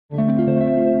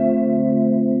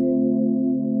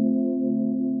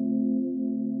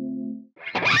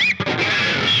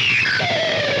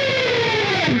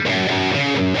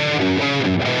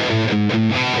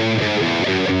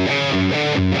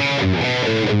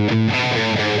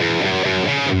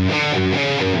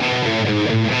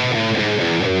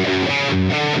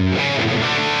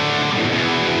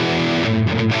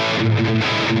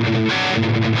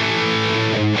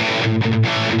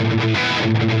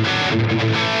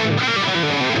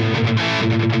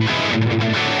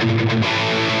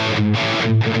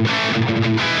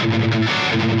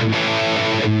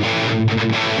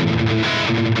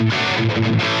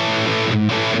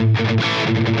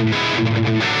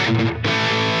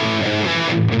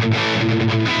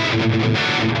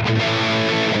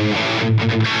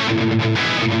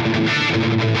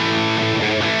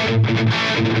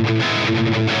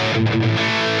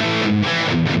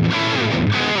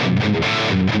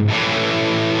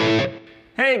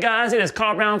Hey guys, it is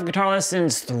Carl Brown from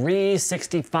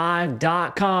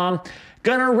guitarlessons365.com.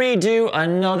 Gonna redo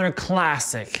another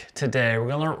classic today. We're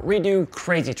gonna redo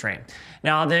Crazy Train.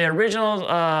 Now the original,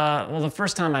 well, the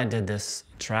first time I did this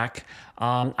track,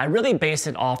 I really based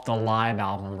it off the live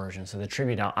album version, so the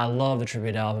tribute album. I love the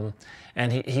tribute album,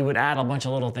 and he would add a bunch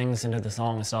of little things into the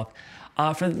song and stuff.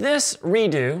 For this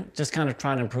redo, just kind of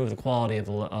trying to improve the quality of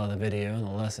the video and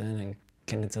the lesson and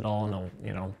condense it all into,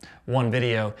 one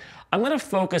video, I'm going to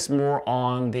focus more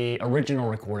on the original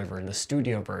recorded version, the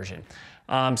studio version.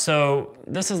 So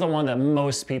this is the one that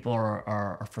most people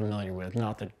are familiar with,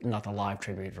 not the live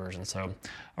tribute version. So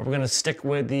we're going to stick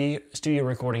with the studio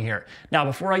recording here. Now,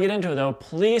 before I get into it though,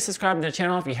 please subscribe to the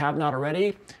channel if you have not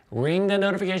already. Ring the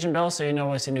notification bell so you know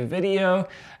when it's a new video.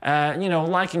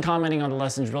 Like and commenting on the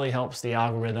lessons really helps the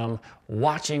algorithm.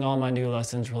 Watching all my new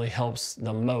lessons really helps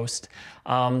the most.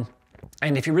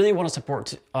 And if you really want to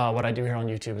support what I do here on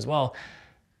YouTube as well,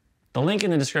 the link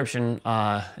in the description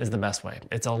is the best way.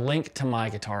 It's a link to my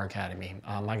Guitar Academy.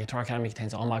 My Guitar Academy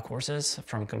contains all my courses,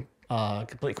 from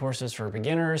complete courses for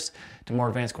beginners to more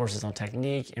advanced courses on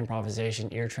technique,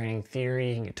 improvisation, ear training,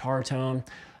 theory, and guitar tone.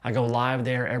 I go live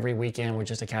there every weekend with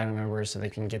just Academy members so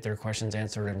they can get their questions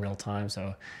answered in real time.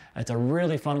 So it's a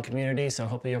really fun community, so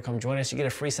hopefully you'll come join us. You get a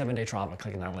free 7-day trial by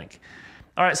clicking that link.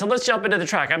 All right, so let's jump into the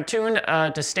track. I'm tuned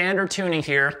to standard tuning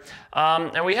here.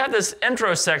 And we have this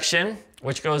intro section,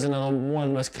 which goes into one of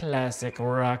the most classic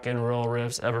rock and roll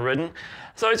riffs ever written.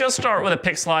 So it's gonna start with a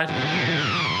pick slide.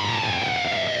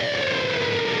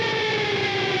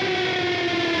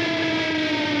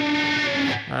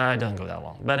 It doesn't go that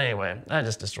long, but anyway, I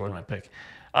just destroyed my pick.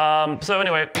 So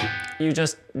anyway, you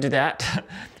just do that,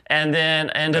 and then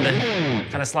into the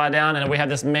kind of slide down, and we have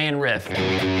this main riff.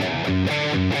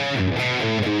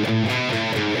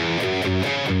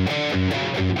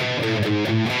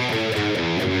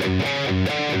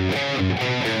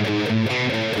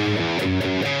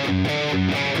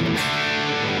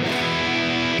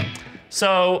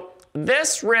 So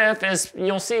this riff is,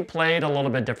 you'll see, played a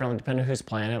little bit differently depending on who's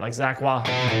playing it. Like Zach Wild,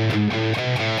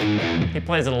 he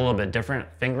plays it a little bit different,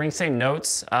 fingering, same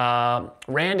notes.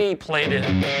 Randy played it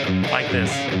like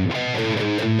this.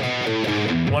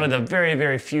 One of the very,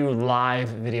 very few live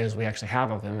videos we actually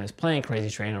have of him is playing Crazy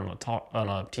Train on a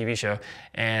TV show,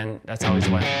 and that's how he's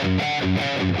playing.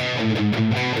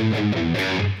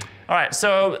 All right,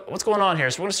 so what's going on here?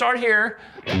 So we're gonna start here,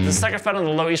 the second fret on the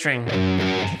low E string,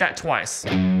 hit that twice.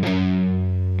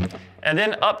 And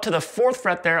then up to the 4th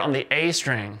fret there on the A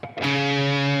string.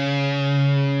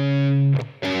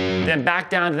 Then back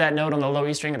down to that note on the low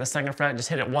E string at the 2nd fret, just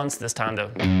hit it once this time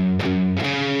though.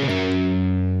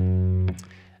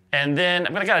 And then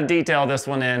I'm gonna kind of detail this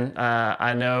one in.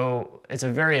 I know it's a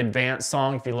very advanced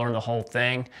song if you learn the whole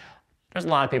thing. There's a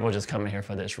lot of people just coming here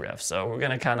for this riff, so we're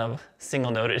gonna kind of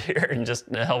single note it here and just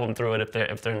help them through it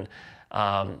if they're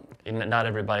not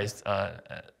everybody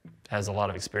has a lot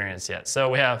of experience yet. So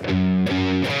we have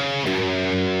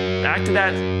back to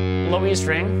that low E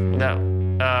string, the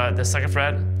 2nd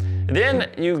fret. Then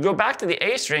you go back to the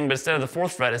A string, but instead of the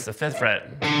 4th fret, it's the 5th fret.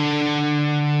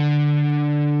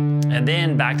 And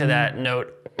then back to that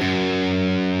note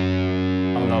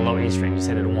on the low E string, just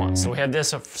hit it once. So we have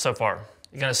this so far.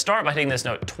 You're gonna start by hitting this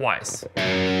note twice.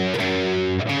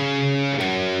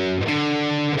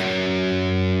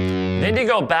 Then you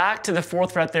go back to the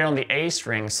 4th fret there on the A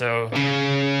string. So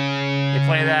you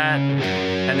play that,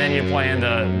 and then you're playing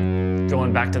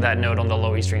going back to that note on the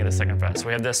low E string of the 2nd fret. So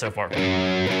we have this so far.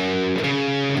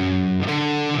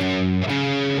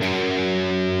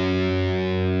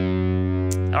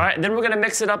 All right, then we're gonna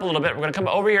mix it up a little bit. We're gonna come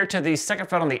over here to the 2nd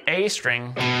fret on the A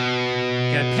string. You're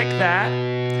gonna pick that,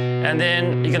 and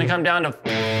then you're gonna come down to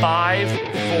 5,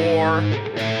 4,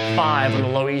 5 on the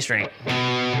low E string.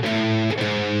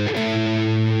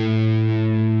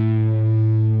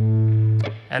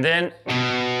 And then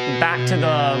back to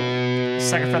the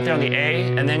second fret there on the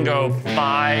A, and then go 5,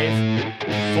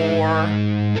 4,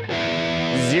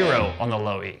 0 on the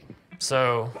low E.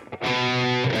 So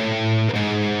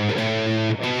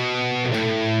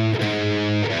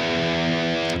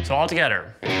all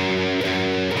together.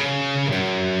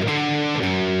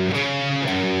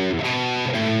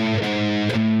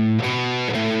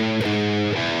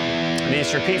 And you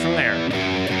just repeat from there.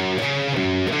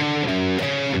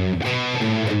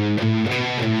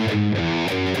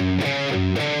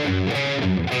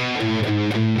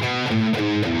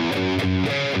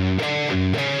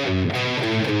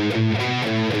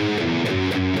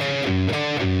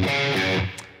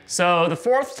 So the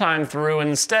fourth time through,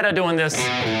 instead of doing this,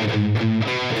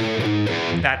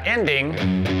 that ending,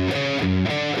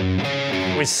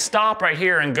 we stop right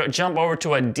here and jump over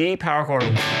to a D power chord.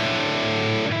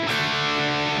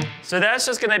 So that's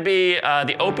just gonna be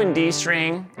the open D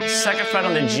string, second fret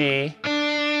on the G,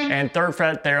 and third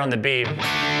fret there on the B.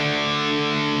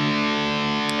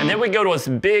 And then we go to this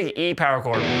big E power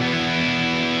chord.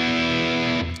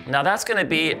 Now that's gonna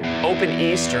be open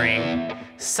E string,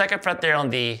 second fret there on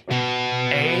the A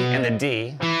and the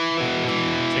D. So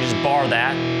you just bar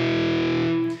that.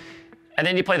 And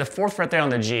then you play the fourth fret there on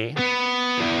the G.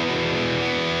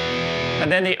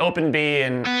 And then the open B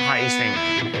and high E string.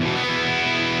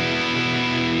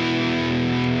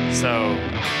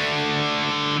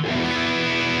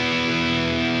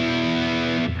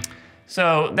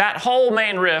 So that whole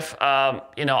main riff,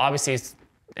 you know, obviously it's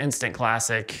instant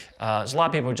classic. There's a lot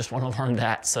of people who just want to learn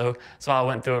that, so I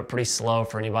went through it pretty slow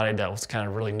for anybody that was kind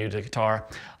of really new to the guitar.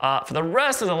 For the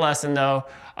rest of the lesson though,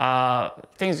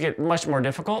 things get much more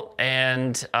difficult,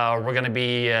 and we're going to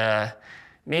be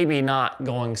maybe not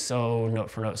going so note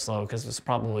for note slow, because there's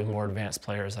probably more advanced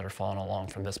players that are following along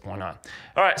from this point on.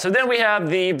 All right, so then we have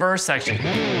the verse section.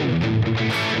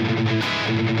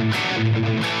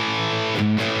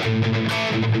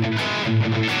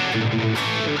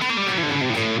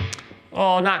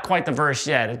 Well, not quite the verse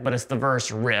yet, but it's the verse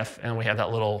riff, and we have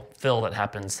that little fill that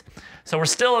happens. So we're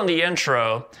still in the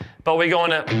intro, but we go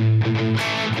into...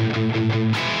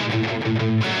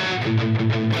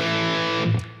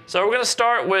 So we're gonna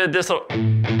start with this little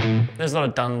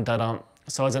dun dun dun.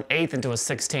 So it's an eighth into a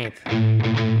 16th.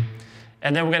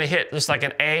 And then we're gonna hit just like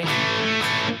an A,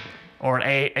 or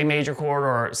an A major chord,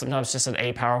 or sometimes just an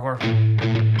A power chord.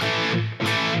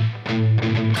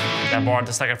 That bar at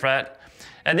the second fret.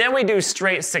 And then we do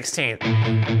straight 16th,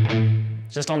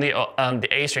 just on the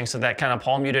A string, so that kind of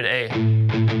palm muted A.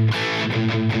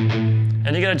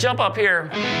 And you're gonna jump up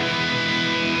here.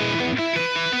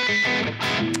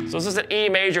 So this is an E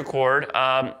major chord,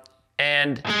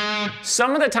 and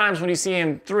some of the times when you see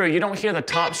him through, you don't hear the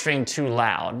top string too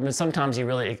loud. But sometimes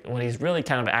when he's really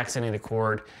kind of accenting the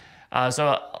chord.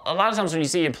 So a lot of times when you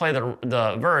see him play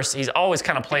the verse, he's always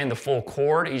kind of playing the full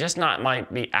chord. He just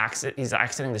he's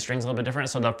accenting the strings a little bit different.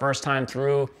 So the first time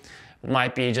through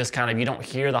might be just kind of, you don't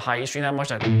hear the high E string that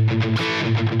much.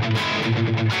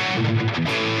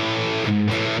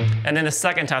 And then the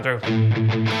second time through,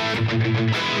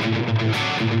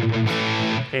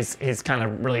 he's kind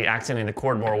of really accenting the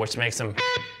chord more, which makes him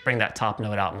bring that top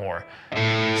note out more.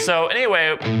 So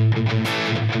anyway,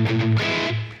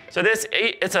 so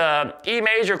it's a E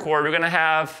major chord. We're gonna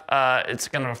have, it's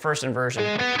kind of a first inversion.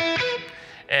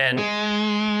 And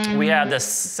we have the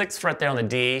 6th fret there on the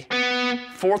D,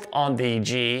 4th on the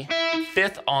G,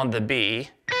 5th on the B,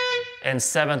 and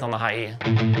 7th on the high E.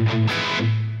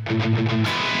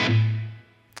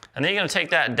 And then you're gonna take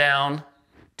that down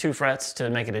 2 frets to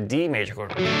make it a D major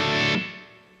chord.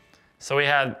 So we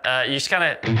have, you just kind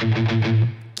of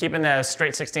keeping the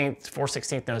straight 16th, 4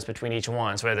 16th notes between each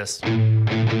one. So we have this. And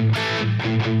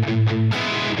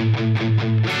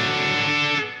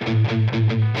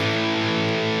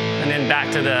then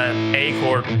back to the A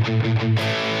chord.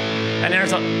 And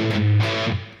there's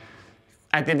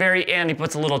at the very end, he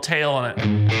puts a little tail on it,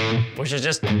 which is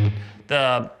just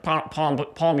the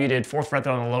palm muted 4th fret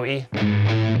on the low E,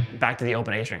 back to the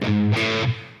open A string.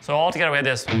 So all together we have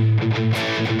this.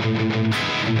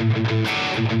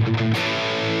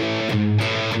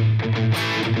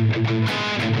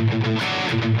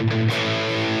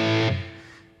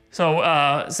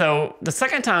 So the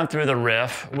second time through the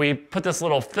riff, we put this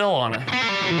little fill on it.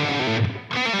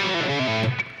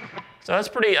 So that's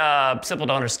pretty simple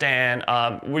to understand.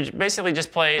 We basically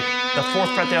just play the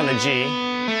 4th fret there on the G,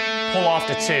 pull off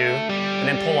to 2, and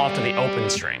then pull off to the open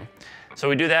string. So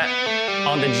we do that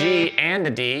on the G and the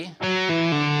D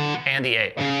and the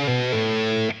A.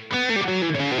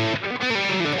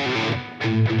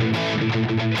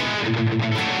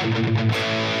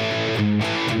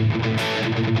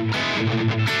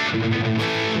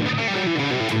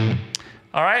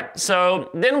 so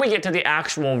then we get to the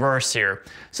actual verse here.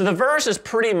 So the verse is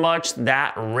pretty much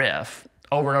that riff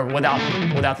over and over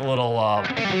without the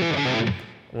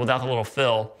little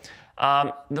fill.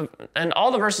 And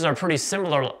all the verses are pretty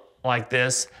similar like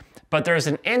this, but there's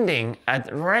an ending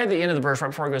right at the end of the verse, right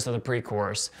before it goes to the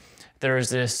pre-chorus. There's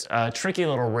this tricky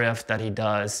little riff that he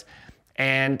does,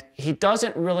 and he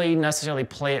doesn't really necessarily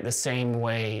play it the same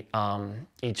way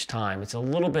each time. It's a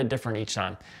little bit different each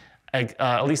time,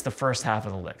 at least the first half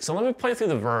of the lick. So let me play through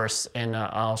the verse, and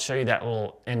I'll show you that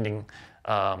little ending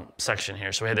section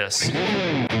here. So we have this.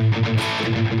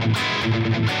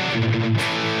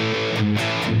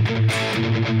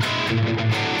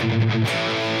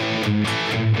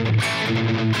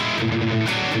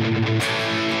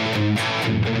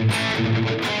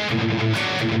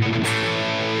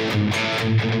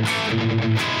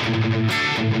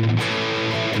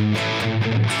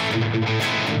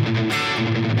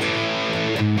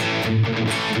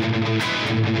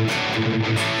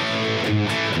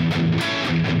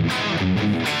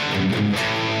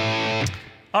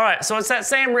 All right, so it's that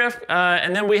same riff,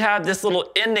 and then we have this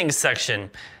little ending section.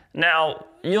 Now,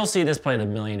 you'll see this played a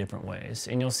million different ways,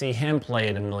 and you'll see him play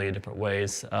it a million different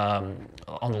ways. On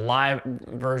the live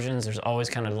versions, there's always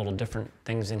kind of little different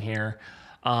things in here.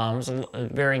 There's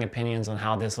varying opinions on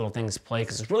how this little thing's played,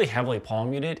 because it's really heavily palm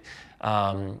muted,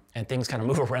 and things kind of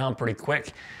move around pretty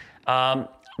quick.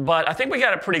 But I think we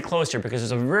got it pretty close here, because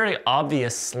there's a very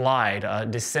obvious slide,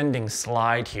 descending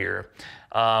slide here.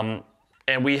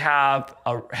 And we have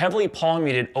a heavily palm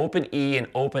muted open E and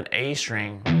open A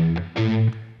string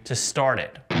to start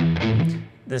it.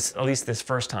 At least this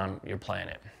first time you're playing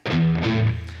it.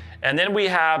 And then we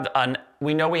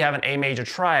know we have an A major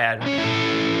triad,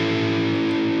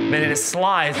 but it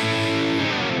slides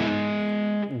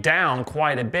down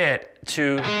quite a bit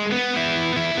to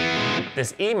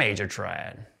this E major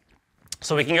triad.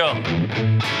 So we can go,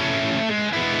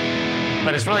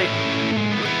 but it's really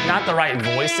not the right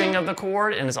voicing of the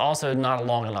chord, and it's also not a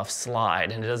long enough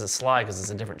slide, and it doesn't slide because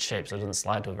it's a different shape, so it doesn't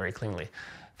slide to it very cleanly.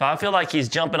 If I feel like he's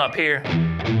jumping up here,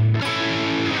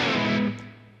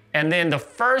 and then the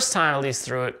first time at least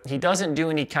through it, he doesn't do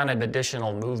any kind of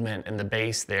additional movement in the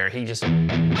bass there. You just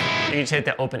hit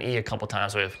that open E a couple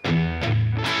times with.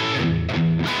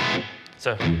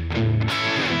 So.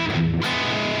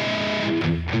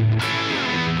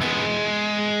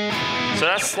 So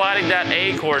that's sliding that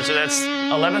A chord, so that's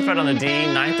 11th fret on the D,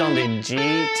 9th on the G,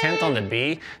 10th on the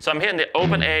B. So I'm hitting the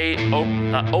open A,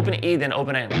 open E, then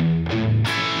open A.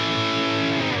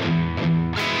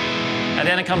 And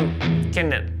then I come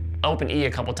hitting the open E a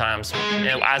couple times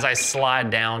as I slide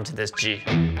down to this G.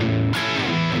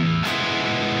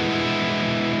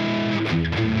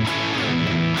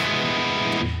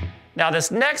 Now this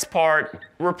next part,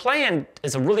 we're playing,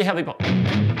 it's a really heavy part.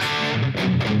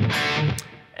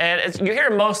 And you hear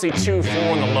mostly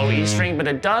 2/4 on the low E string, but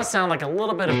it does sound like a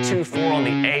little bit of 2/4 on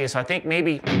the A. So I think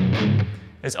maybe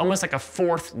it's almost like a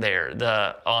fourth there,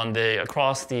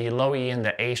 across the low E and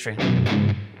the A string.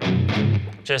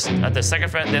 Just at the 2nd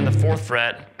fret, then the 4th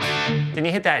fret. Then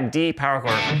you hit that D power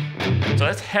chord. So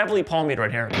that's heavily palm muted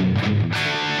right here.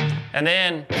 And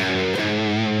then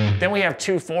we have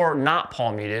 2/4 not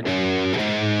palm muted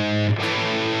into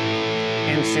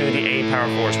the A power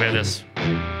chord. So we have this.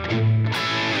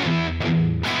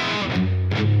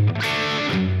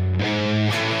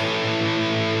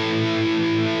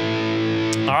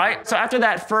 All right, so after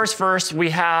that first verse,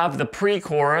 we have the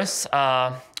pre-chorus,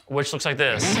 which looks like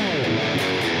this.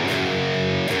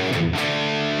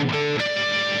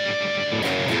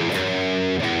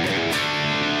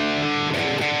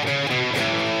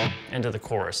 Into the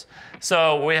chorus.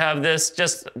 So we have this,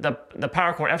 just the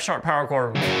power chord, F sharp power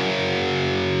chord, to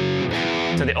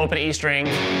the open E string,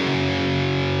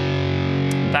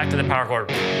 back to the power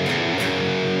chord,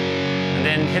 and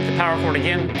then hit the power chord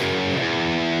again,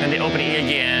 then the open E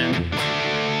again.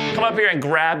 Come up here and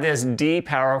grab this D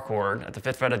power chord at the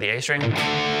 5th fret of the A string.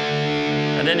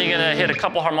 And then you're gonna hit a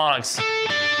couple harmonics.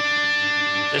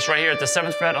 This right here at the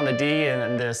 7th fret on the D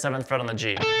and the 7th fret on the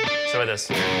G. So with this.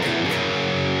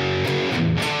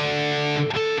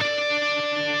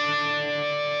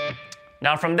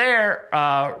 Now from there,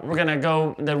 we're gonna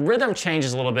go, the rhythm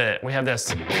changes a little bit. We have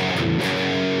this.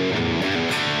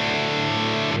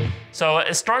 So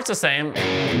it starts the same.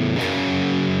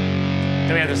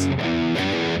 Then we have this.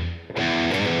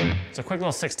 It's a quick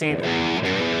little 16th,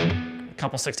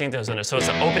 couple 16ths in it. So it's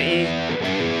an open E,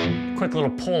 quick little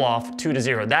pull off, 2 to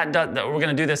 0. We're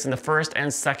gonna do this in the 1st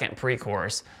and 2nd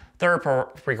pre-chorus. 3rd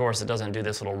pre-chorus, it doesn't do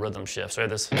this little rhythm shift. So we have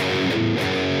this.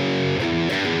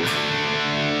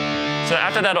 So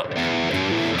after that,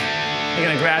 you're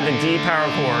gonna grab the D power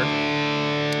chord,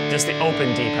 just the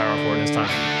open D power chord this time.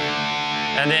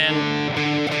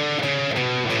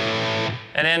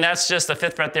 And then that's just the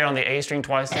 5th fret there on the A string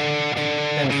twice.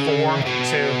 Then 4, 2,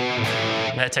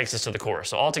 and that takes us to the chorus.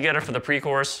 So all together for the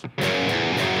pre-chorus.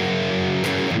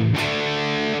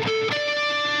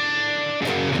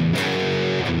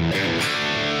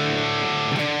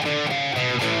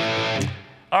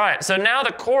 All right, so now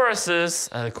the choruses,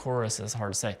 chorus is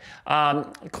hard to say,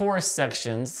 chorus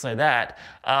sections, say that,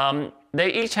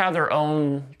 they each have their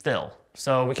own fill.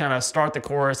 So we kind of start the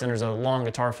chorus and there's a long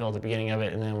guitar fill at the beginning of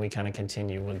it, and then we kind of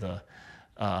continue with the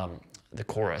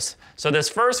chorus. So this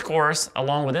first chorus,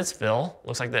 along with its fill,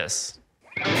 looks like this.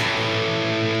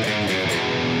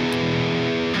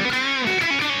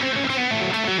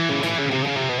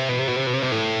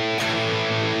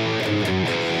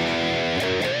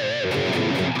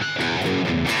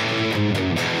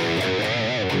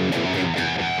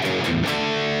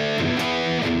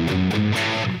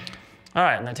 All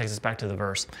right, and that takes us back to the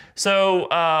verse. So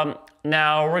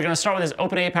now we're gonna start with this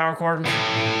open A power chord,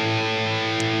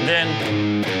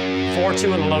 then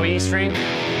 4-2 on the low E string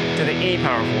to the E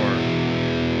power chord.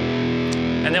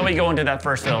 And then we go into that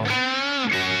first fill.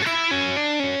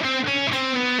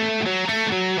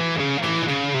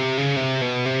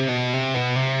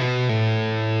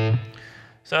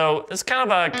 So it's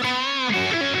kind of a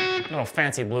little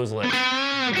fancy blues lick.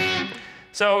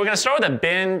 So we're gonna start with a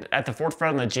bend at the 4th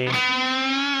fret on the G,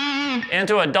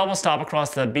 into a double stop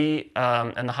across the B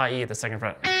and the high E at the 2nd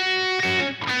fret.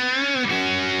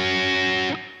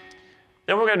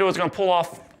 Then what we're gonna do is we're gonna pull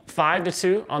off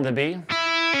 5-2 on the B,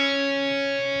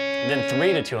 then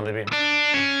 3-2 on the B.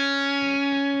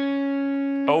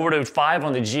 Over to 5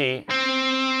 on the G,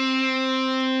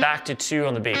 back to 2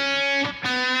 on the B.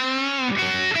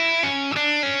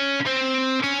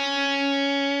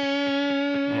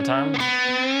 One more time.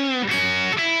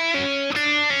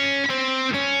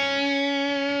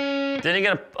 Then you're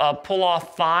gonna pull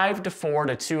off 5-4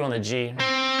 to 2 on the G.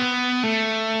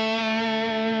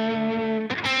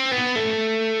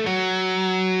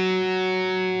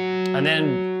 And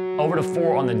then over to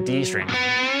 4 on the D string.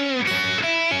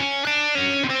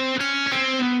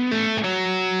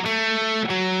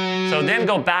 So then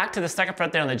go back to the 2nd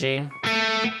fret there on the G.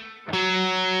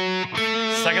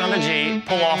 2nd on the G,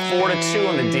 pull off 4-2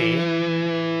 on the D.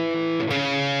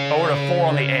 Over to 4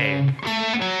 on the A.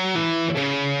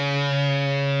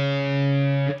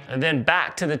 And then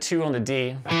back to the 2 on the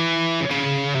D.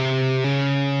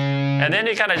 And then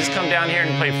you kind of just come down here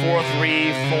and play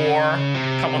 4-3-4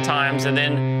 a couple times, and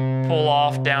then pull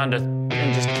off down to,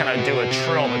 and just kind of do a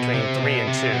trill between 3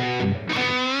 and 2.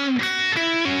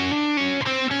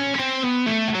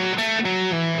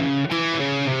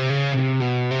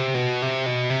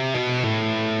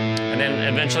 And then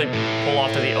eventually pull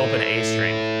off to the open A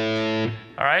string.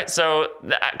 All right, so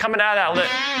coming out of that lick,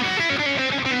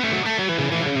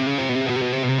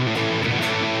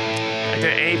 the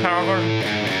A power chord,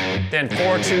 then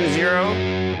 4-2-0.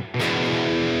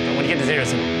 And when you get to 0,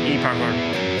 it's an E power chord.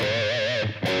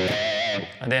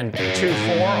 And then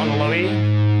 2-4 on the low E,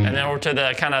 and then over to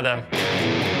the kind of the.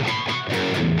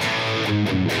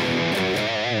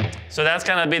 So that's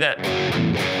gonna be that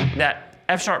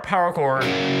F sharp power chord,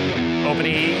 open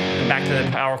E, and back to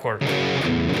the power chord.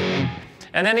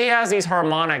 And then he has these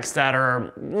harmonics that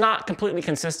are not completely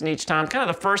consistent each time. Kind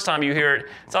of the first time you hear it,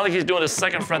 it's not like he's doing the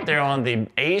 2nd fret there on the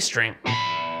A string,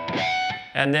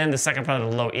 and then the 2nd fret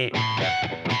of the low E.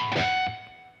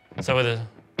 So with a,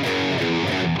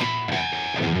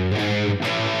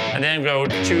 and then go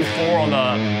 2-4 on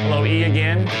the low E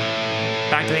again,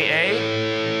 back to the A,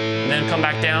 and then come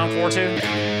back down 4-2 to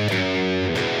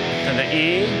the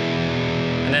E,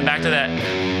 and then back to that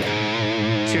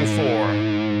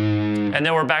 2-4. And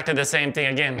then we're back to the same thing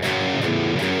again.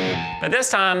 But this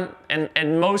time,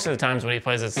 and most of the times when he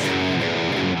plays this,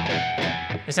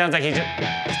 it sounds like he's just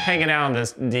hanging out on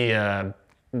this, the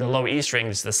low E string,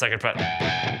 just the 2nd fret.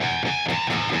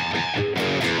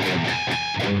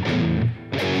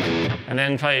 And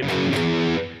then play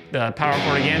the power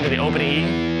chord again to the open E,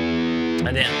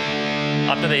 and then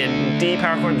up to the D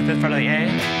power chord, the 5th fret of the A,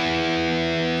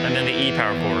 and then the E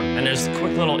power chord. And there's a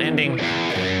quick little ending.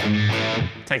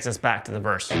 Takes us back to the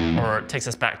verse, or it takes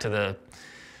us back to the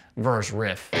verse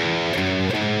riff.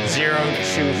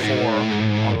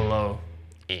 0-2-4 on the low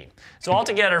E. So all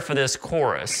together for this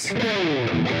chorus.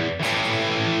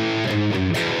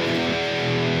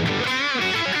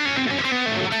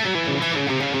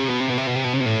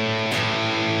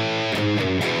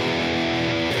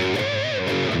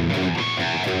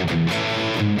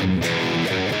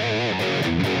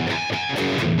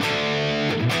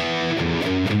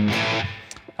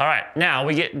 Now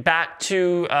we get back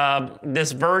to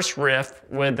this verse riff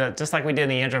with just like we did in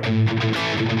the intro.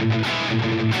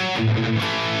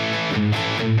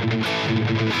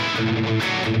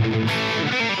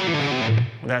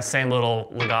 That same little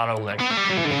legato lick.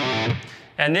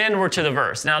 And then we're to the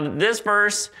verse. Now this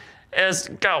verse has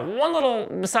got one little,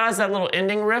 besides that little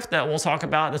ending riff that we'll talk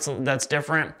about that's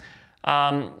different,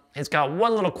 it's got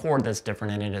one little chord that's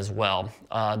different in it as well.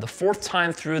 The fourth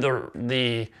time through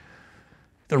the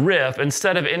riff,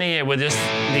 instead of ending it with just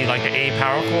the A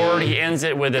power chord, he ends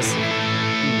it with this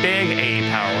big A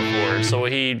power chord. So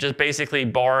he just basically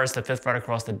bars the 5th fret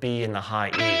across the B and the high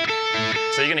E.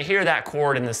 So you're gonna hear that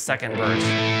chord in the second verse.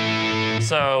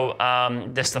 So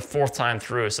that's the 4th time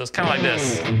through. So it's kind of like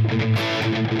this.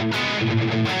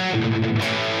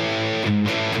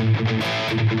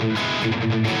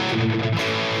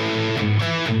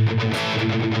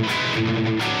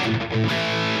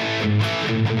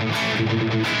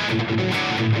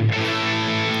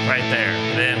 Right there.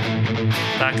 And then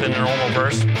back to the normal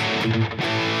verse.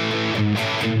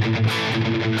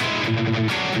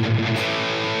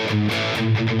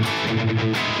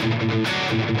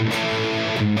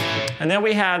 And then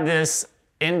we have this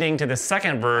ending to the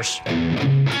second verse.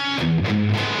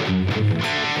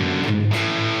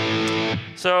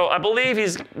 So I believe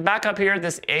he's back up here at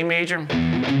this A major.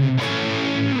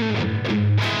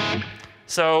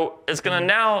 So it's gonna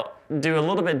now do a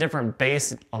little bit different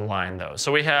bass line though.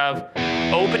 So we have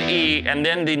open E and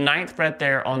then the 9th fret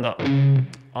there on the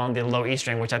low E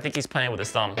string, which I think he's playing with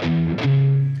his thumb.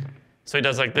 So he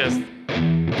does like this.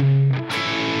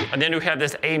 And then we have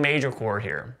this A major chord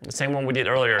here, the same one we did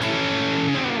earlier.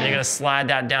 And you're gonna slide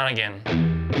that down again.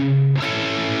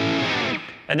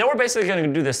 And then we're basically gonna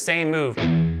do the same move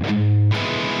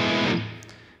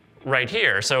right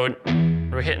here. So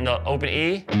we're hitting the open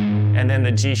E and then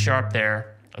the G sharp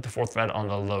there at the 4th fret on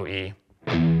the low E.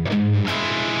 And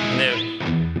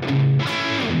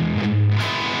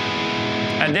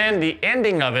then the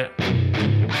ending of it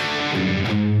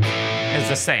is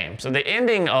the same. So the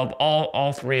ending of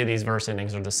all 3 of these verse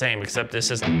endings are the same, except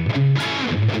this is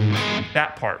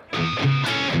that part.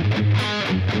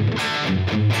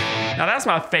 Now that's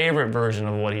my favorite version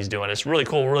of what he's doing. It's really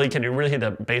cool. Really, can you really hear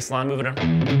the bass line moving?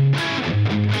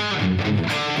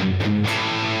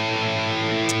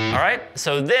 All right,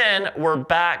 so then we're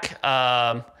back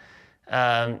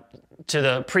to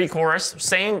the pre-chorus,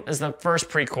 same as the first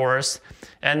pre-chorus,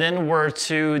 and then we're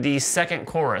to the second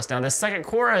chorus. Now the second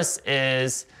chorus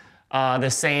is the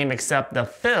same except the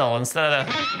fill. Instead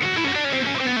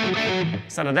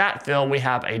of that fill, we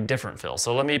have a different fill.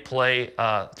 So let me play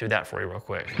through that for you real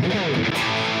quick.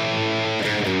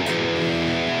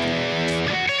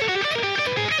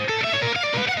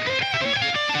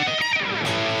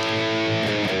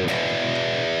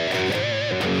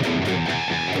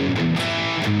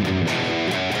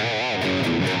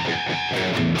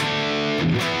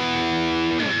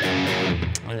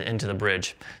 Into the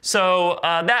bridge. So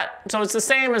so it's the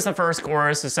same as the first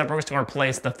chorus, except we're just going to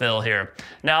replace the fill here.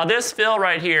 Now this fill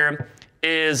right here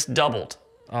is doubled.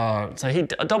 So he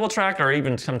double tracked or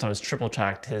even sometimes triple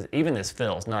tracked even his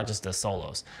fills, not just the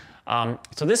solos.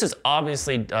 So this is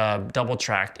obviously double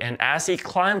tracked, and as he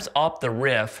climbs up the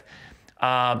riff,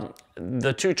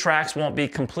 the 2 tracks won't be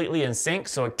completely in sync,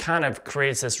 so it kind of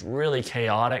creates this really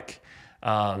chaotic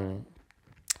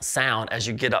sound as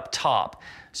you get up top.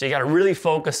 So you got to really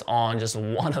focus on just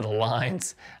one of the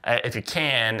lines, if you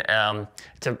can,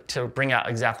 to bring out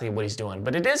exactly what he's doing.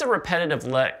 But it is a repetitive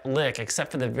lick,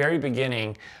 except for the very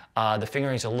beginning, the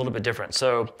fingering's a little bit different.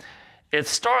 So it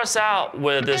starts out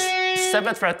with this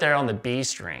 7th fret there on the B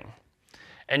string,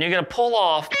 and you're going to pull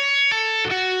off.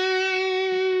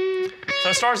 So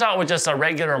it starts out with just a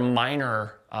regular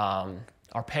minor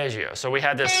arpeggio. So we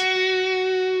had this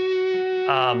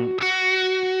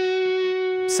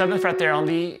 7th fret there on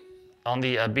the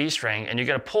B string, and you're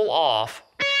gonna pull off.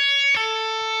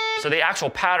 So the actual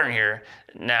pattern here,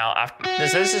 now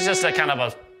this is just a kind of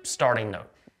a starting note.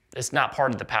 It's not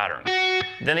part of the pattern.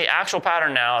 Then the actual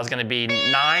pattern now is gonna be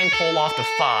 9 pull off to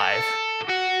 5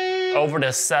 over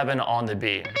to 7 on the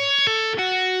B.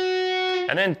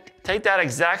 And then take that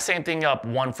exact same thing up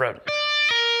 1 fret.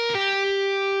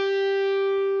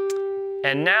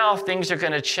 And now things are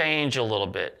gonna change a little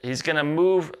bit. He's gonna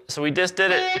move, so we just did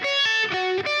it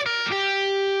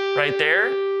right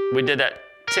there. We did that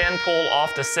 10 pull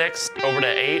off to 6 over to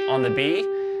 8 on the B.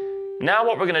 Now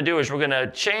what we're gonna do is we're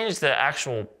gonna change the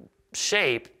actual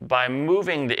shape by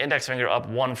moving the index finger up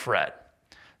 1 fret.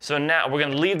 So now we're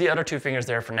gonna leave the other 2 fingers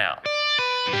there for now.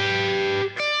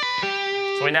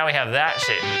 So now we have that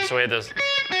shape. So we have this.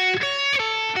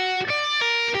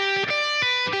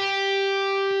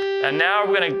 And now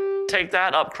we're gonna take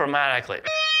that up chromatically.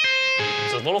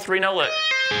 So a little 3-note lick.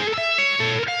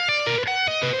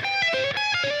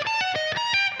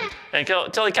 And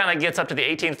until he kind of gets up to the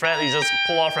 18th fret, he just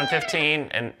pull off from 15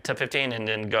 and to 15 and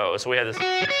then go. So we have this.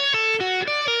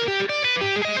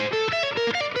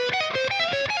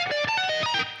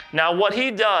 Now what he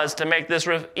does to make this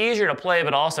riff easier to play,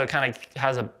 but also kind of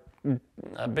has a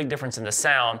big difference in the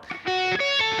sound,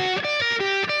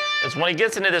 is when he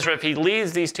gets into this riff, he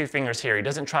leaves these 2 fingers here. He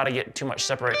doesn't try to get too much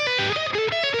separate.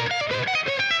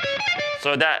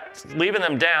 So that leaving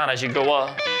them down as you go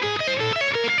up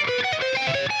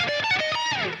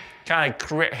kind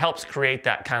of helps create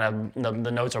that kind of,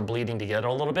 the notes are bleeding together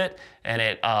a little bit, and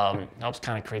it helps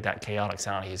kind of create that chaotic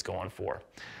sound he's going for.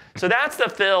 So that's the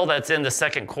fill that's in the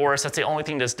second chorus. That's the only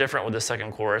thing that's different with the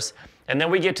second chorus. And then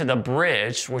we get to the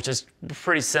bridge, which is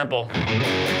pretty simple.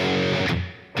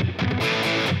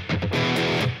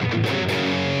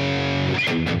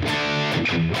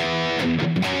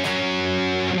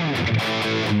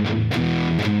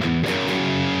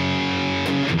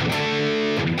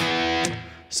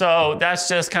 So that's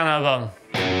just kind of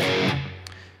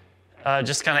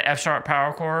F sharp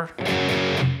power chord.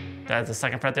 That's the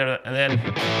second fret there, and then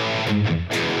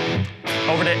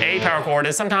over to A power chord.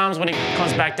 And sometimes when he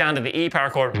comes back down to the E power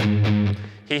chord,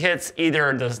 he hits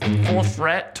either the 4th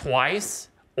fret twice,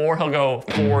 or he'll go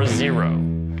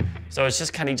 4-0. So it's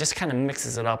just he just kind of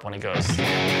mixes it up when he goes. You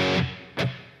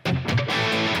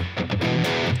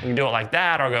can do it like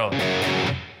that, or go.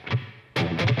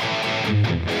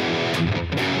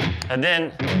 And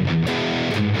then,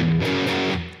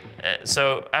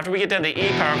 so after we get down to the E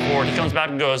power chord, he comes back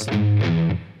and goes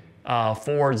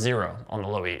 4-0 on the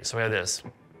low E. So we have this.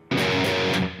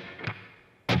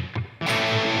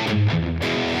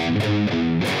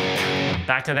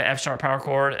 Back to the F sharp power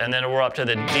chord, and then we're up to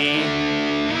the D,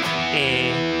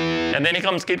 E, and then he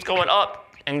keeps going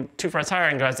up and 2 frets higher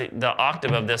and grabs the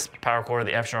octave of this power chord,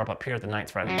 the F sharp up here at the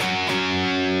 9th fret.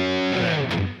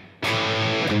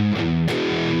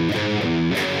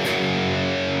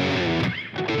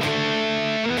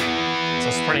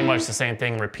 Pretty much the same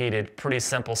thing repeated, pretty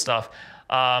simple stuff.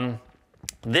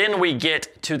 Then we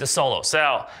get to the solo.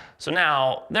 So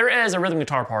now there is a rhythm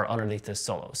guitar part underneath this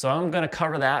solo. So I'm gonna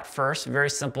cover that first, very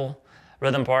simple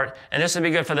rhythm part. And this would be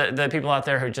good for the people out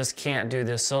there who just can't do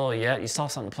this solo yet. You still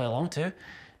have something to play along to. You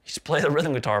should play the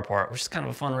rhythm guitar part, which is kind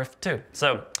of a fun riff too.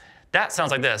 So that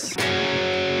sounds like this.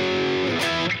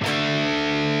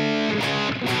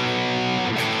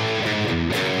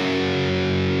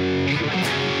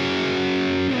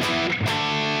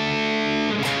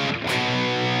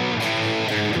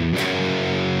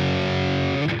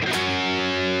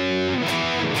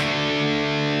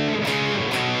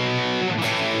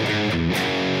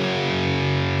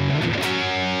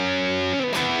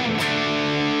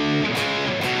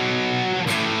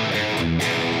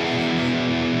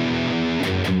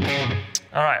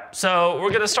 All right, so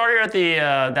we're gonna start here at the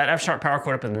that F sharp power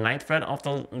chord up at the 9th fret off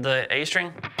the A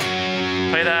string.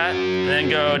 Play that, then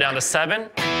go down to 7,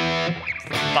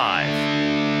 5,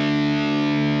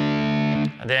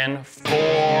 and then 4, 2.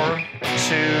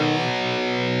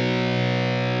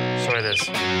 Sorry, this.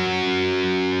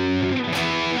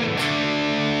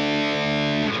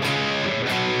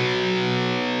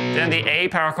 Then the A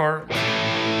power chord,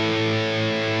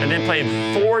 and then play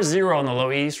 4-0 on the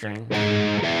low E string.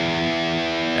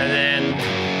 And then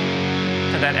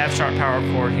to that F sharp power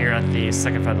chord here at the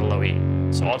 2nd fret of the low E.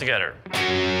 So all together.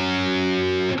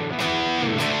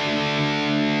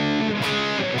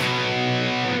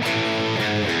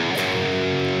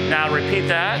 Now repeat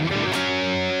that.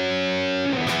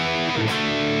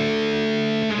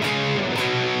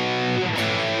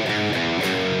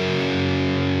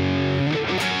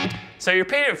 So you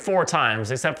repeat it 4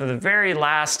 times, except for the very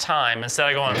last time, instead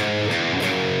of going,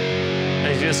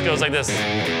 it just goes like this.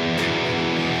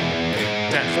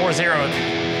 That 4-0,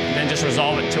 then just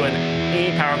resolve it to an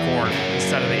E power chord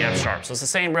instead of the F sharp. So it's the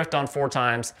same riff done 4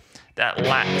 times. That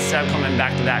instead of coming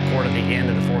back to that chord at the end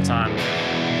of the 4th time,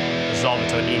 resolve it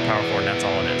to an E power chord, and that's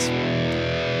all it is.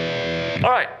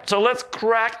 All right, so let's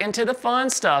crack into the fun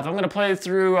stuff. I'm gonna play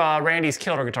through Randy's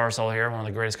killer guitar solo here, one of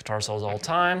the greatest guitar solos of all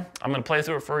time. I'm gonna play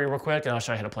through it for you real quick, and I'll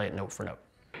show you how to play it note for note.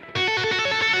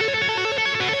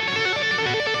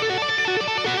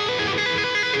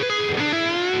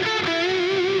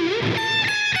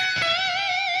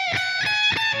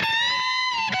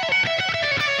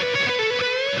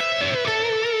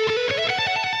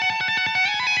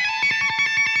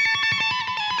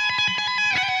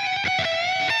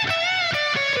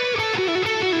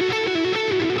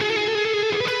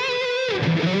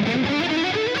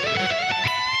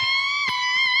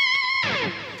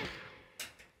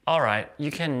 All right,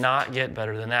 you cannot get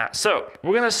better than that. So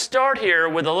we're gonna start here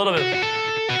with a little bit.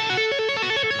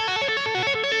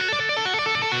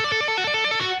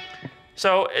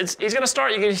 So he's gonna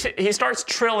start, he starts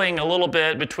trilling a little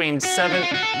bit between 7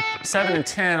 and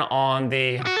 10 on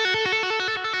the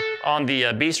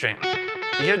B string.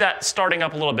 You hear that starting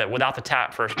up a little bit without the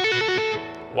tap first,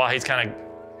 while he's kind of,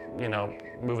 you know,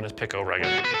 moving his pick over, I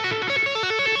guess.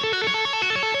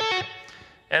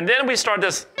 And then we start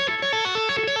this.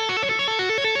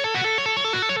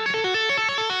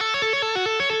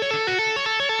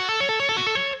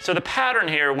 So the pattern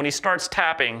here, when he starts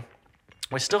tapping,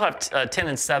 we still have 10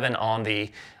 and 7 on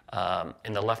the,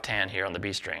 in the left hand here on the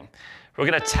B string. We're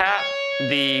gonna tap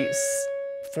the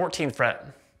 14th fret,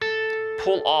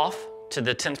 pull off to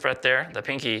the 10th fret there, the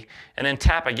pinky, and then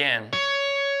tap again.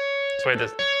 So we have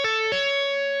this.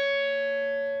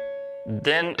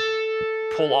 Then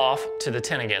pull off to the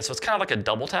 10 again. So it's kind of like a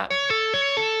double tap.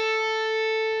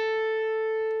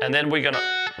 And then we're gonna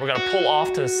pull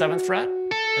off to the 7th fret,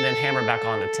 and then hammer back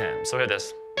on the 10. So hear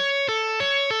this.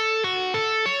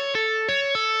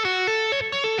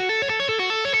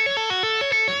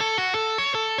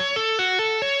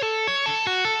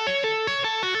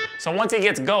 So once he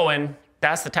gets going,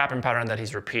 that's the tapping pattern that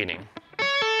he's repeating.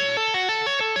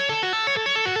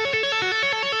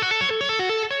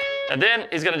 And then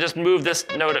he's gonna just move this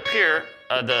note up here,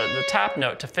 the tap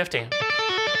note, to 15.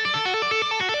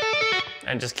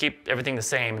 And just keep everything the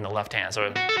same in the left hand.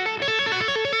 So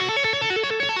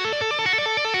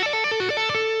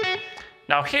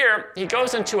now here, he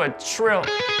goes into a trill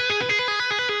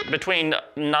between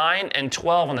 9 and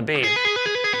 12 on the B.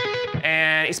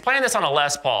 And he's playing this on a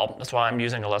Les Paul. That's why I'm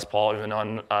using a Les Paul, even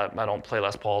though I don't play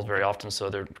Les Pauls very often, so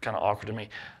they're kind of awkward to me.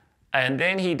 And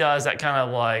then he does that kind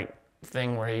of like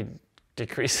thing where he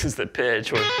decreases the pitch.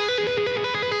 This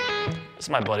is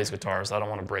my buddy's guitar, so I don't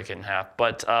want to break it in half.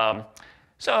 But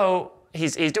so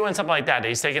he's doing something like that.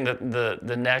 He's taking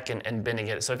the neck and bending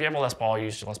it. So if you have a Les Paul, you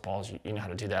use Les Pauls, you know how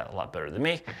to do that a lot better than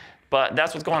me. But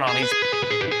that's what's going on.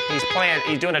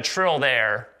 He's doing a trill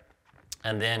there,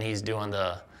 and then he's doing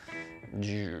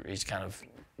he's kind of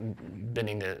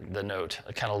bending the note,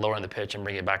 kind of lowering the pitch and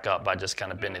bringing it back up by just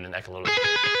kind of bending the neck a little bit.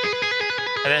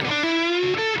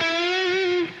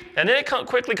 And then it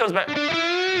quickly comes back.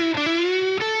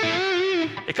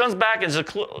 It comes back as a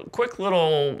quick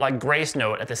little like grace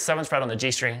note at the 7th fret on the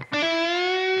G string.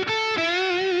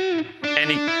 And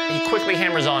he quickly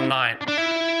hammers on 9.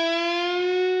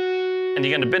 And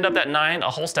you're gonna bend up that 9 a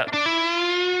whole step.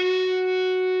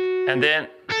 And then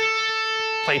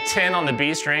play 10 on the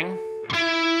B string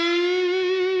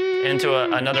into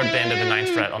another bend of the 9th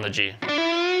fret on the G.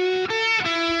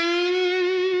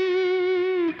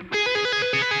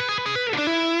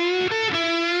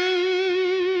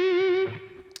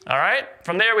 All right,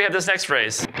 from there we have this next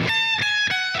phrase.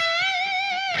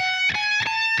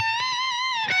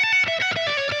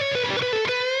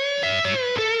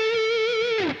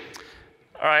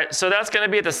 All right, so that's gonna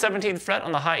be at the 17th fret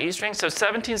on the high E string. So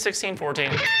 17, 16,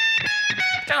 14.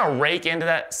 Kind of rake into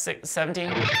that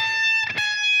 17.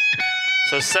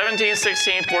 So 17,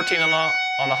 16, 14 on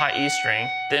the high E string,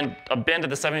 then a bend to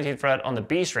the 17th fret on the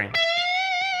B string.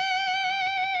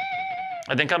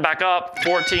 And then come back up,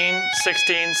 14,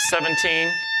 16,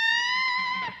 17,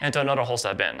 into another whole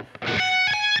step bend.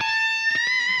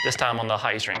 This time on the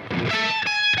high E string.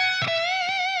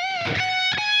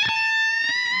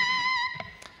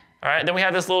 All right, then we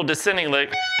have this little descending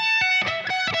lick.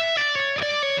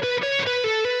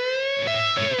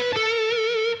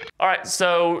 All right,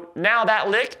 so now that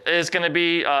lick is gonna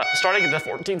be starting at the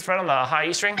 14th fret on the high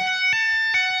E string.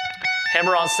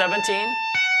 Hammer on 17,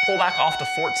 pull back off to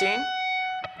 14,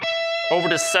 over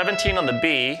to 17 on the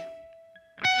B,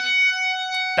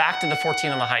 back to the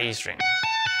 14 on the high E string.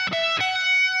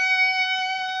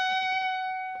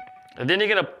 And then you're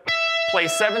gonna play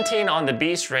 17 on the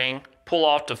B string, pull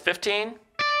off to 15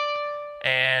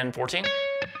 and 14.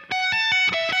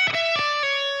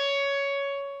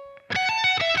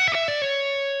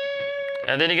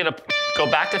 And then you're gonna go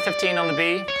back to 15 on the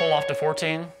B, pull off to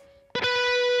 14.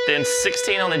 Then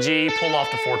 16 on the G, pull off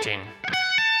to 14.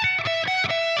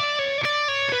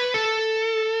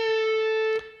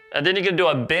 And then you're gonna do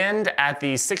a bend at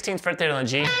the 16th fret there on the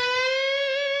G.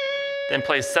 Then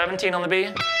play 17 on the B,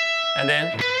 and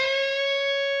then,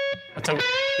 so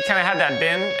you kind of have that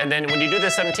bend, and then when you do the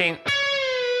 17,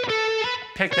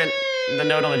 pick the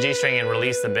note on the G string and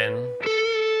release the bend.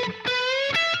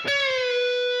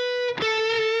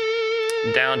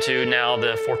 Down to now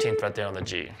the 14th fret there on the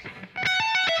G.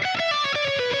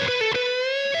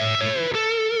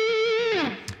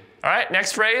 All right,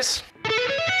 next phrase.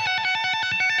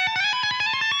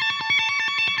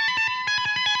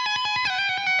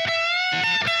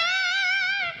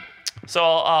 So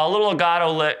a little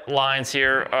legato lines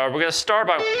here. We're going to start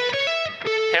by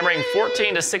hammering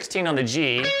 14 to 16 on the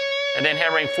G, and then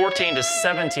hammering 14 to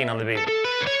 17 on the B.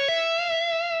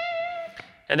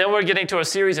 And then we're getting to a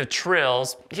series of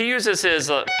trills. He uses his,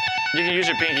 you can use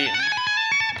your pinky,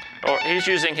 or he's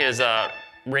using his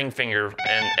ring finger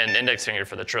and index finger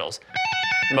for the trills,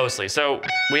 mostly. So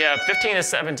we have 15 to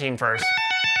 17 first.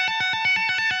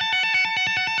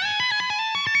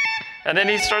 And then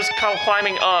he starts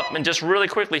climbing up, and just really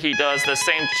quickly he does the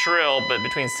same trill, but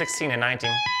between 16 and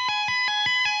 19.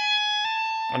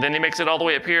 And then he makes it all the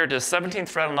way up here to 17th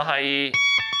fret on the high E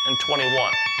and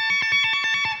 21.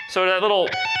 So that's a little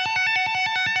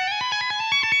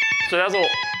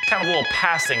kind of a little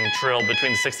passing trill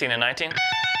between 16 and 19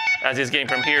 as he's getting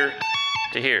from here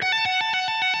to here.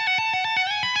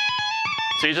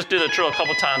 So you just do the trill a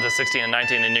couple times at 16 and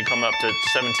 19, and you come up to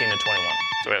 17 and 21.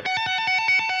 So we have.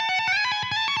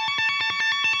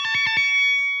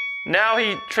 Now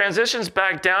he transitions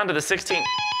back down to the 16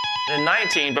 and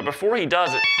 19, but before he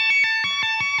does it,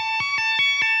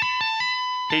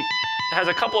 he has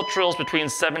a couple of trills between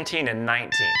 17 and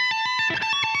 19.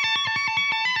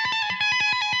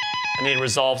 And he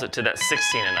resolves it to that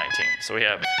 16 and 19. So we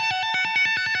have.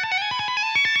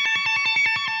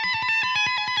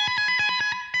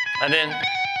 And then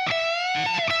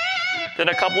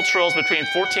a couple trills between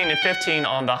 14 and 15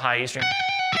 on the high E string.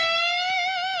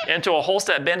 Into a whole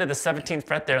step bend to the 17th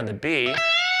fret there on the B.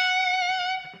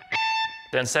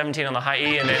 Then 17 on the high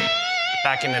E, and then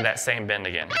back into that same bend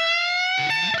again.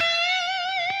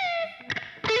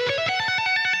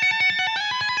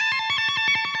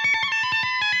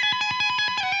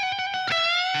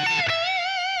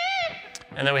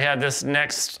 And then we have this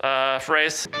next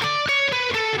phrase.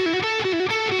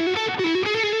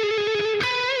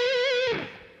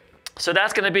 So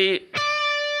that's going to be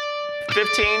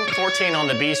 15, 14 on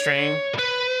the B string,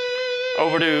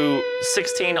 over to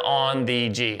 16 on the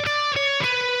G.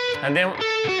 And then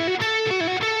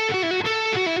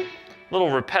little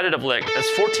repetitive lick. That's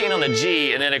 14 on the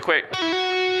G, and then a quick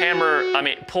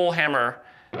pull hammer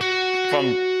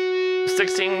from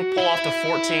 16, pull off to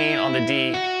 14 on the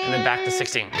D, and then back to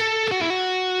 16.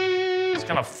 It's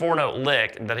kind of 4-note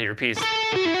lick that he repeats.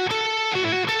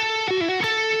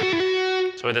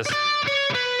 So with this.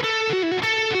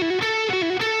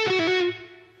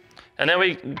 And then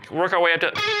we work our way up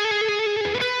to,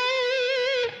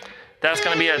 that's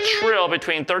going to be a trill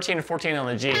between 13 and 14 on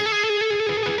the G.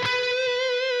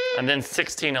 And then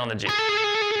 16 on the G.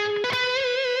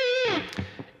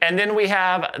 And then we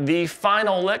have the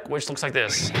final lick, which looks like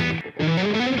this.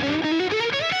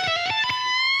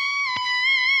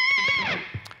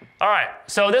 All right,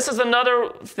 so this is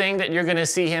another thing that you're going to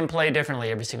see him play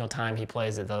differently every single time he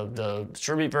plays it. The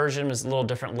tribute version is a little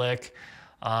different lick.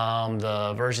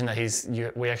 The version that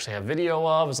we actually have video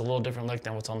of is a little different lick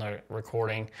than what's on the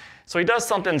recording. So he does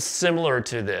something similar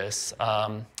to this,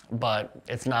 but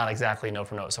it's not exactly note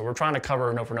for note. So we're trying to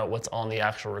cover note for note what's on the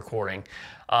actual recording.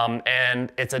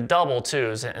 And it's a double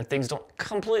too, and things don't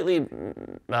completely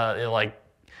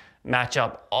match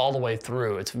up all the way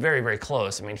through. It's very, very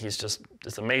close. I mean, it's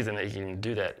amazing that he can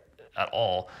do that at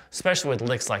all, especially with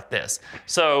licks like this.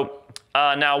 So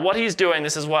now what he's doing,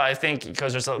 this is why I think,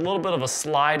 because there's a little bit of a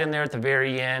slide in there at the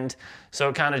very end, so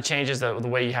it kind of changes the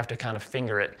way you have to kind of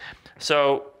finger it.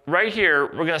 So right here,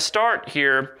 we're going to start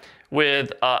here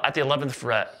with at the 11th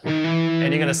fret,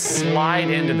 and you're going to slide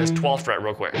into this 12th fret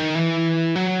real quick,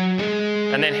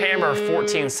 and then hammer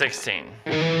 14, 16.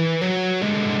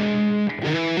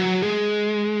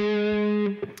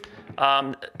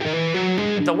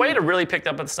 The way to really pick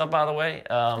up the stuff, by the way,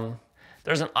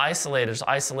 there's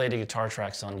isolated guitar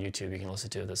tracks on YouTube you can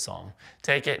listen to this song.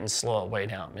 Take it and slow it way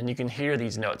down, and you can hear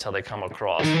these notes, how they come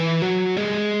across.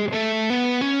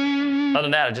 Other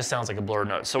than that, it just sounds like a blurred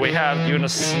note. So you're gonna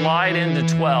slide into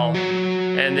 12,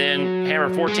 and then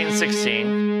hammer 14,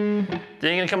 16. Then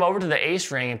you're gonna come over to the A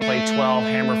string and play 12,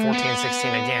 hammer 14,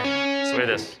 16 again. So we have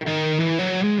this.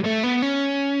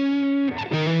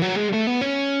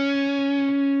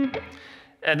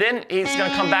 And then he's going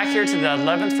to come back here to the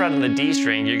 11th fret on the D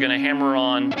string. You're going to hammer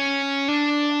on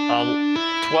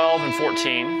 12 and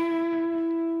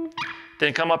 14.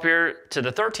 Then come up here to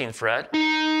the 13th fret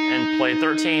and play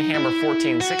 13, hammer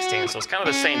 14, 16. So it's kind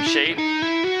of the same shape.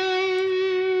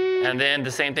 And then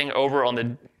the same thing over on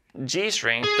the G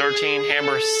string, 13,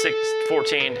 hammer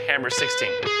 14, hammer 16.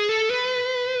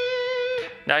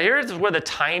 Now here's where the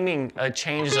timing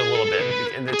changes a little bit.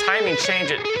 And the timing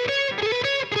change it.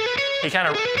 He kind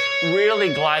of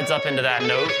really glides up into that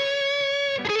note.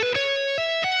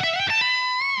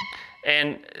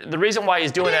 And the reason why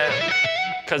he's doing that,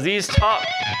 because these top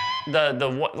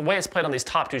the way it's played on these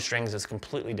top two strings is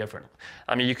completely different.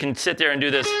 I mean, you can sit there and do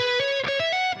this,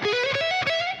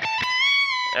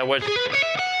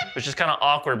 which is kind of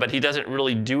awkward, but he doesn't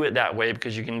really do it that way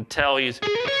because you can tell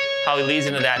how he leads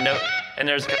into that note. And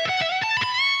there's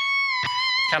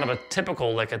kind of a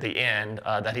typical lick at the end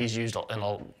that he's used in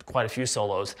quite a few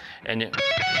solos. And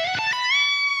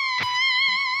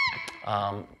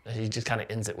he just kind of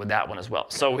ends it with that one as well.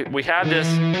 So we have this.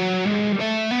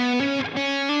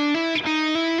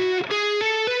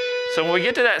 So when we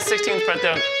get to that 16th fret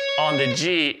down on the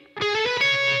G,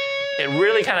 it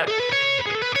really kind of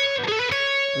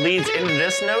leads into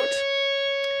this note.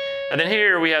 And then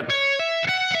here we have,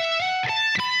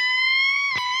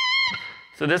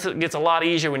 so this gets a lot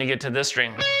easier when you get to this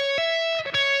string.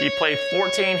 You play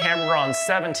 14, hammer on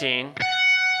 17,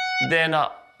 then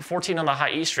 14 on the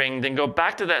high E string, then go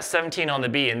back to that 17 on the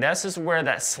B, and this is where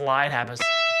that slide happens.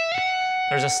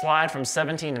 There's a slide from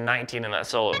 17 to 19 in that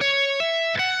solo.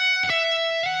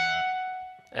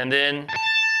 And then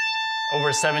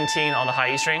over 17 on the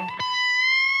high E string,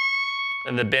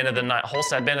 and the bend of the whole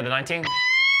set bend of the 19,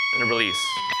 and a release.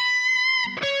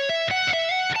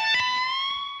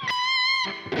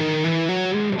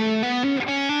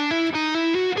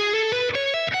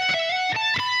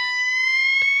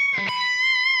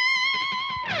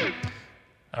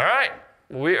 All right,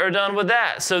 we are done with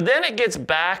that. So then it gets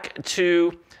back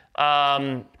to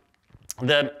the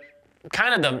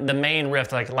main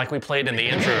riff, like we played in the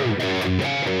intro,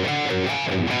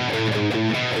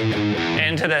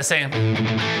 and to that same.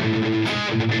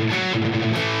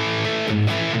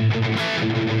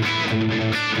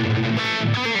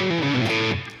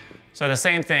 So the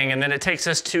same thing, and then it takes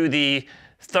us to the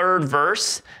third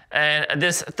verse. And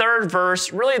this third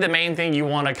verse, really the main thing you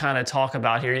want to kind of talk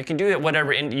about here. You can do it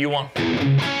whatever you want.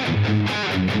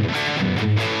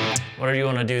 Whatever you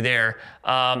want to do there.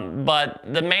 But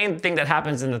the main thing that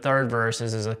happens in the third verse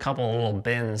is a couple of little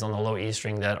bends on the low E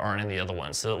string that aren't in the other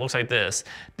ones. So it looks like this.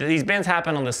 These bends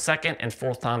happen on the second and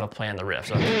fourth time of playing the riff.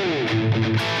 So.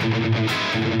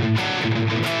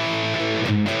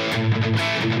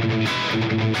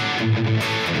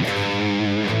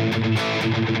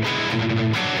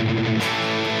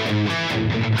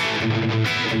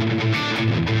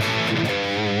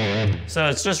 So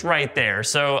it's just right there.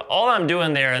 So all I'm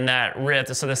doing there in that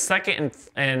riff, so the second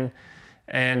and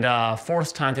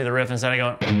fourth time through the riff, instead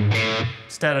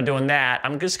of doing that,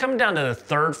 I'm just coming down to the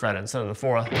third fret instead of the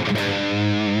fourth.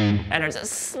 And there's a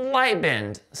slight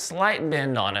bend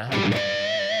on it.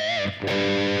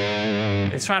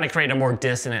 It's trying to create a more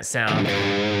dissonant sound.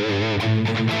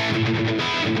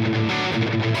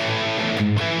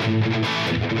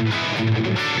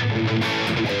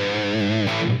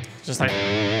 Just like,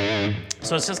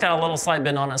 so it's just got a little slight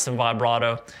bend on it, some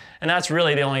vibrato. And that's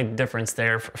really the only difference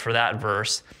there for that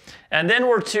verse. And then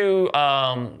we're to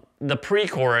the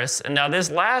pre-chorus. And now this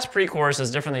last pre-chorus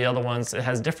is different than the other ones. It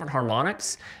has different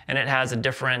harmonics, and it has a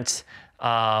different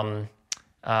rhythm.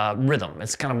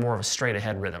 It's kind of more of a straight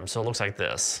ahead rhythm. So it looks like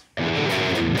this.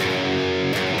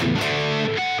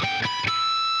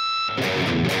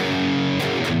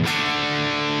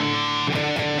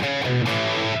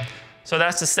 So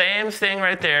that's the same thing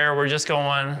right there. We're just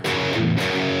going.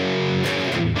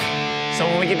 So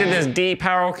when we get to this D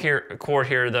power chord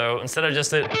here, though, instead of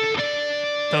just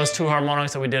those two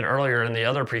harmonics that we did earlier in the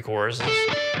other pre-chorus,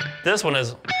 this one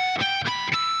is.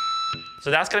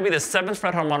 So that's going to be the 7th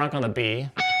fret harmonic on the B,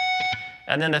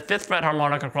 and then the 5th fret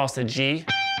harmonic across the G,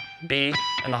 B,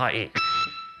 and the high E.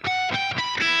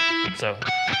 So.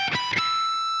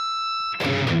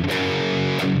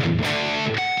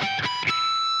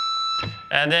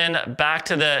 And then back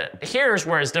to here's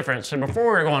where it's different. So before we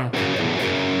were going,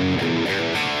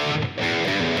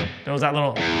 there was that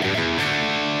little,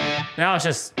 now it's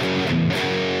just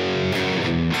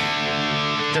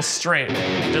straight,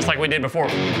 just like we did before.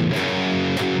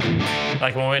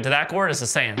 Like when we went to that chord, it's the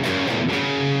same. So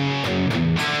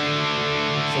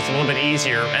it's a little bit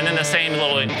easier. And then the same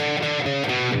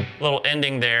little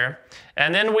ending there.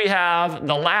 And then we have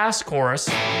the last chorus.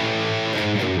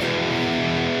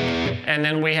 And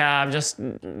then we have it's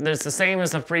the same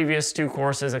as the previous two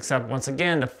choruses, except once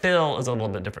again, the fill is a little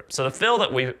bit different. So the fill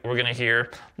that we're gonna hear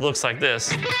looks like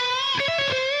this.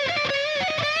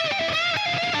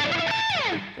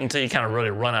 Until you kind of really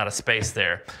run out of space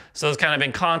there. So it's kind of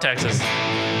in context is.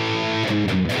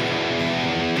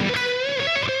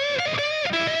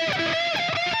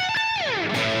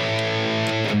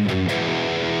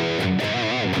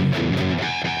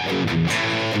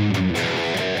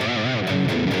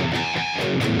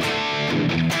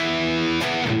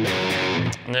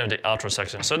 And then the outro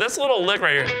section. So this little lick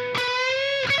right here.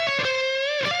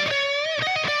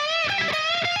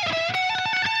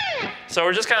 So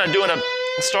we're just kind of doing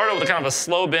started with kind of a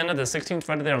slow bend of the 16th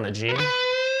fret there on the G.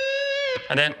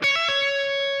 And then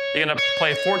you're gonna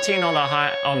play 14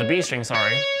 on the B string,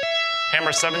 sorry.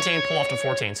 Hammer 17, pull off to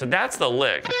 14. So that's the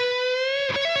lick.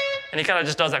 And he kind of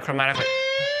just does that chromatically.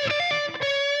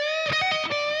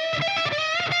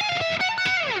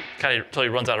 Kind of until he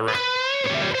runs out of room.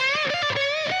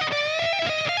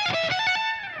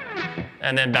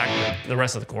 And then back, the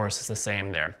rest of the chorus is the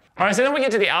same there. All right, so then we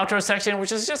get to the outro section,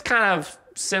 which is just kind of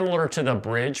similar to the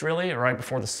bridge, really, right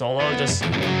before the solo. Just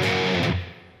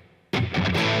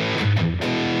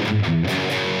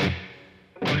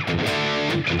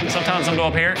sometimes I'll go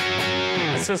up here.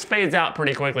 This just fades out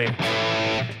pretty quickly.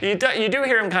 You do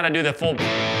hear him kind of do the full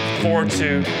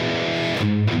 4-2,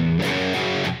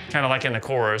 kind of like in the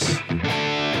chorus.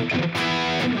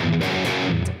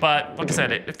 But like I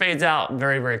said, it fades out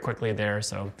very, very quickly there,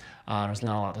 so there's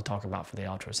not a lot to talk about for the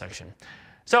outro section.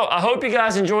 So I hope you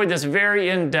guys enjoyed this very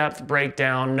in-depth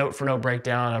breakdown, note-for-note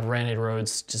breakdown of Randy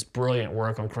Rhoads' just brilliant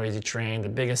work on Crazy Train, the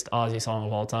biggest Ozzy song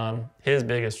of all time, his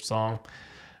biggest song,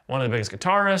 one of the biggest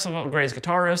guitarists, greatest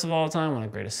guitarists of all time, one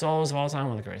of the greatest solos of all time,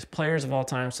 one of the greatest players of all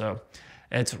time. So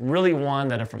it's really one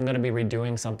that if I'm going to be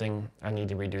redoing something, I need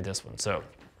to redo this one. So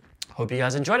hope you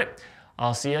guys enjoyed it.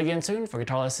 I'll see you again soon for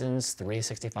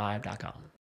guitarlessons365.com.